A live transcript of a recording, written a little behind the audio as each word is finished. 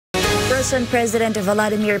Russian President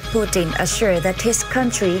Vladimir Putin assured that his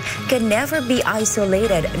country can never be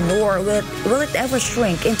isolated, nor will it ever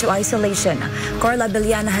shrink into isolation. Carla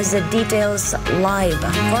Biliana has the details live.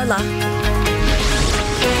 Carla?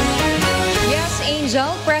 Yes,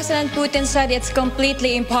 Angel. President Putin said it's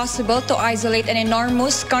completely impossible to isolate an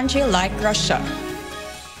enormous country like Russia.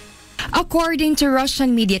 According to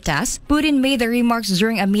Russian media TASS, Putin made the remarks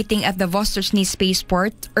during a meeting at the Vostochny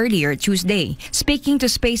spaceport earlier Tuesday. Speaking to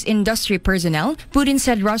space industry personnel, Putin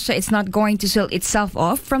said Russia is not going to sell itself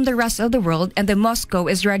off from the rest of the world and that Moscow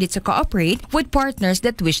is ready to cooperate with partners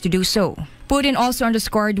that wish to do so. Putin also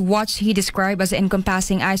underscored what he described as the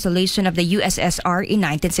encompassing isolation of the USSR in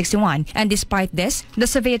 1961, and despite this, the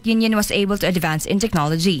Soviet Union was able to advance in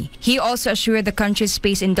technology. He also assured the country's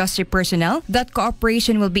space industry personnel that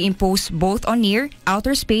cooperation will be imposed both on near,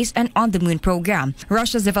 outer space, and on the moon program.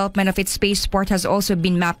 Russia's development of its spaceport has also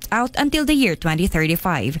been mapped out until the year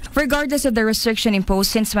 2035. Regardless of the restriction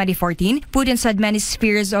imposed since 2014, Putin said many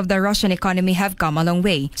spheres of the Russian economy have come a long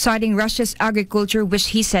way, citing Russia's agriculture, which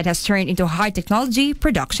he said has turned into a high-technology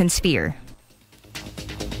production sphere.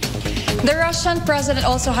 The Russian president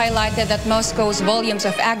also highlighted that Moscow's volumes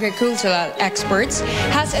of agricultural exports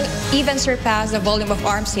has even surpassed the volume of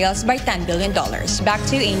arms sales by $10 billion. Back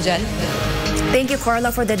to you, Angel. Thank you,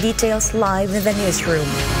 Carla, for the details live in the newsroom.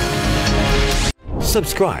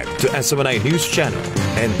 Subscribe to SMNI News Channel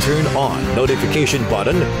and turn on notification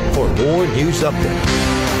button for more news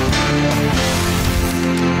updates.